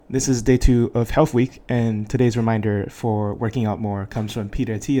This is day 2 of Health Week, and today's reminder for working out more comes from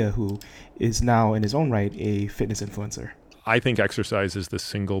Peter Attia, who is now in his own right a fitness influencer. I think exercise is the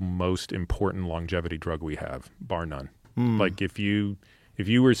single most important longevity drug we have, bar none. Like if you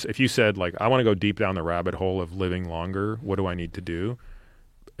said like I want to go deep down the rabbit hole of living longer, what do I need to do?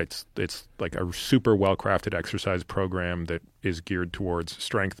 It's like a super well-crafted exercise program that is geared towards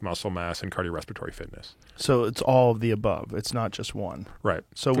strength, muscle mass, and cardiorespiratory fitness. So it's all of the above. It's not just one. Right.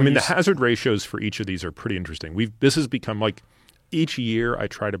 So the hazard ratios for each of these are pretty interesting. This has become like each year I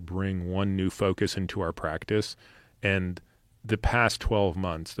try to bring one new focus into our practice, and the past 12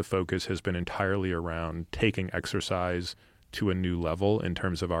 months the focus has been entirely around taking exercise to a new level in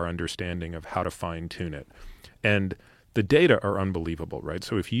terms of our understanding of how to fine-tune it. And the data are unbelievable, right?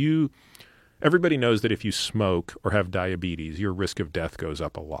 So everybody knows that if you smoke or have diabetes, your risk of death goes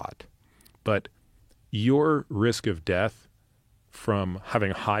up a lot. But your risk of death from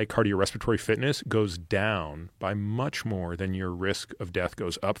having high cardiorespiratory fitness goes down by much more than your risk of death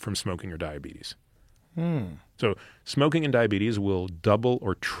goes up from smoking or diabetes. So smoking and diabetes will double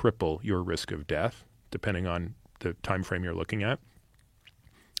or triple your risk of death, depending on the time frame you're looking at.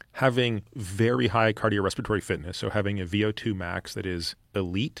 Having very high cardiorespiratory fitness, so having a VO2 max that is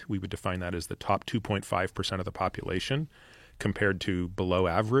elite, we would define that as the top 2.5% of the population, compared to below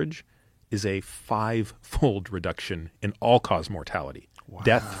average, is a 5-fold reduction in all-cause mortality. Wow.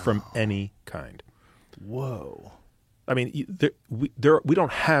 Death from any kind. Whoa. I mean, we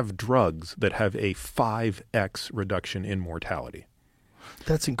don't have drugs that have a 5x reduction in mortality.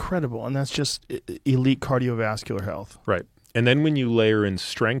 That's incredible, and that's just elite cardiovascular health. Right. And then when you layer in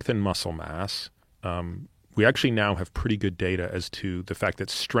strength and muscle mass, we actually now have pretty good data as to the fact that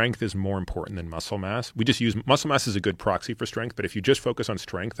strength is more important than muscle mass. We just use muscle mass as a good proxy for strength, but if you just focus on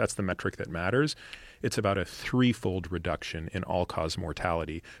strength, that's the metric that matters. It's about a 3-fold reduction in all-cause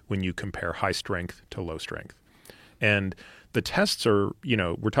mortality when you compare high strength to low strength. And the tests are,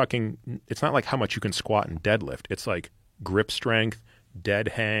 we're talking, it's not like how much you can squat and deadlift. It's like grip strength, dead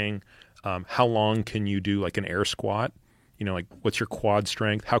hang, how long can you do like an air squat? Like what's your quad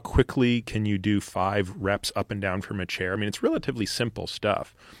strength? How quickly can you do 5 reps up and down from a chair? I mean, it's relatively simple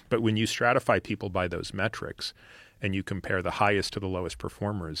stuff. But when you stratify people by those metrics and you compare the highest to the lowest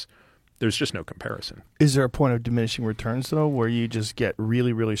performers, there's just no comparison. Is there a point of diminishing returns, though, where you just get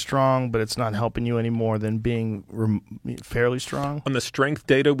really, really strong, but it's not helping you any more than being fairly strong? On the strength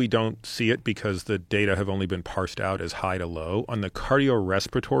data, we don't see it because the data have only been parsed out as high to low. On the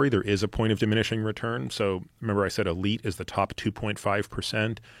cardiorespiratory, there is a point of diminishing return. So remember I said elite is the top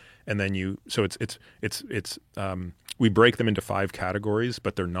 2.5%. And then we break them into 5 categories,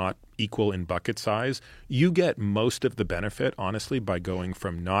 but they're not equal in bucket size. You get most of the benefit, honestly, by going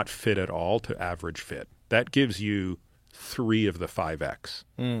from not fit at all to average fit. That gives you 3 of the 5X.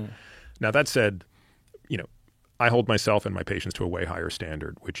 Now, that said, I hold myself and my patients to a way higher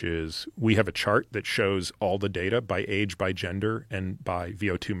standard, which is we have a chart that shows all the data by age, by gender, and by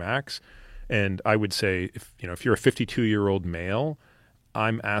VO2 max. And I would say, if you're a 52-year-old male,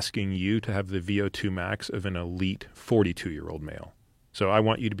 I'm asking you to have the VO2 max of an elite 42-year-old male. So I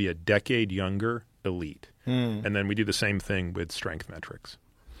want you to be a decade younger elite. And then we do the same thing with strength metrics.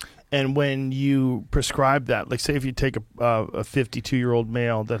 And when you prescribe that, like say if you take a 52-year-old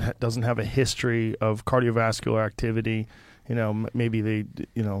male that doesn't have a history of cardiovascular activity, maybe they,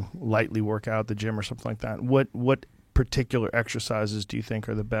 lightly work out at the gym or something like that, what particular exercises do you think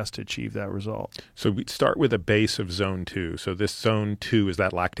are the best to achieve that result? So we start with a base of zone 2. So this zone 2 is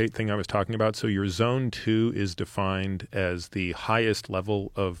that lactate thing I was talking about. So your zone 2 is defined as the highest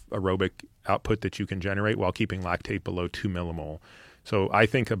level of aerobic output that you can generate while keeping lactate below 2 millimole. So I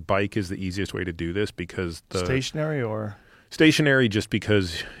think a bike is the easiest way to do this because stationary or stationary, just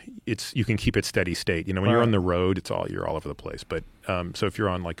because you can keep it steady state. When you're on the road, you're all over the place. But so if you're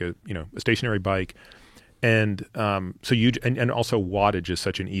on like a stationary bike. And and also wattage is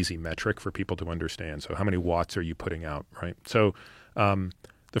such an easy metric for people to understand. So how many watts are you putting out, right? So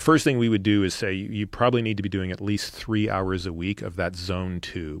the first thing we would do is say you probably need to be doing at least 3 hours a week of that zone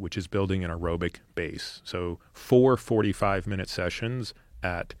 2, which is building an aerobic base. So 4 45-minute sessions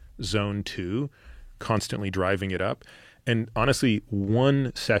at zone 2, constantly driving it up. And honestly,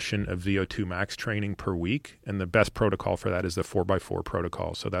 1 session of VO2 max training per week. And the best protocol for that is the 4x4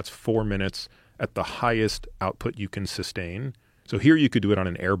 protocol. So that's 4 minutes at the highest output you can sustain. So here you could do it on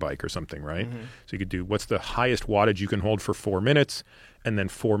an air bike or something, right? So you could do what's the highest wattage you can hold for 4 minutes and then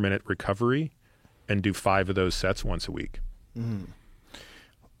 4-minute recovery and do 5 of those sets once a week.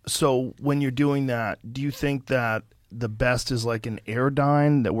 So when you're doing that, do you think that the best is like an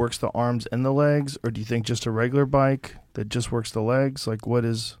Airdyne that works the arms and the legs, or do you think just a regular bike that just works the legs? Like, what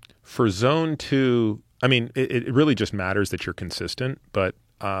is for zone 2? I mean, it really just matters that you're consistent, but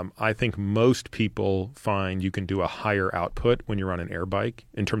I think most people find you can do a higher output when you're on an air bike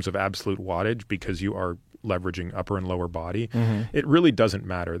in terms of absolute wattage because you are leveraging upper and lower body. It really doesn't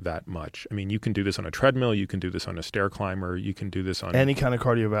matter that much. I mean, you can do this on a treadmill, you can do this on a stair climber, you can do this on any kind of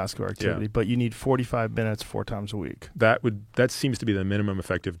cardiovascular activity, but you need 45 minutes 4 times a week. That seems to be the minimum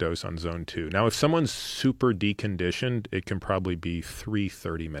effective dose on zone 2. Now, if someone's super deconditioned, it can probably be 3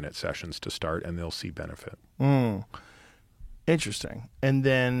 30-minute sessions to start, and they'll see benefit. Interesting. And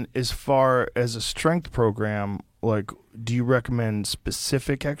then as far as a strength program, like, do you recommend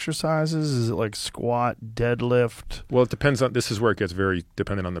specific exercises? Is it like squat, deadlift? Well, it depends on, this is where it gets very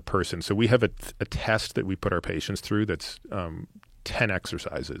dependent on the person. So we have a test that we put our patients through that's 10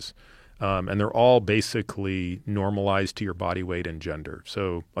 exercises. And they're all basically normalized to your body weight and gender.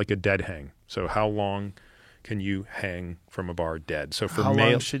 So like a dead hang. So how long can you hang from a bar dead? So for how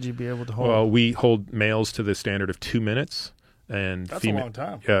long should you be able to hold? Well, we hold males to the standard of 2 minutes. And that's a long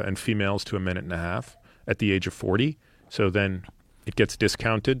time. Yeah, and females to 1.5 minutes at the age of 40. So then it gets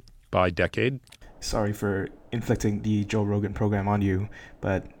discounted by decade. Sorry for inflicting the Joe Rogan program on you,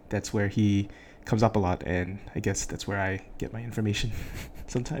 but that's where he comes up a lot, and I guess that's where I get my information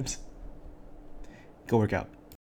sometimes. Go work out.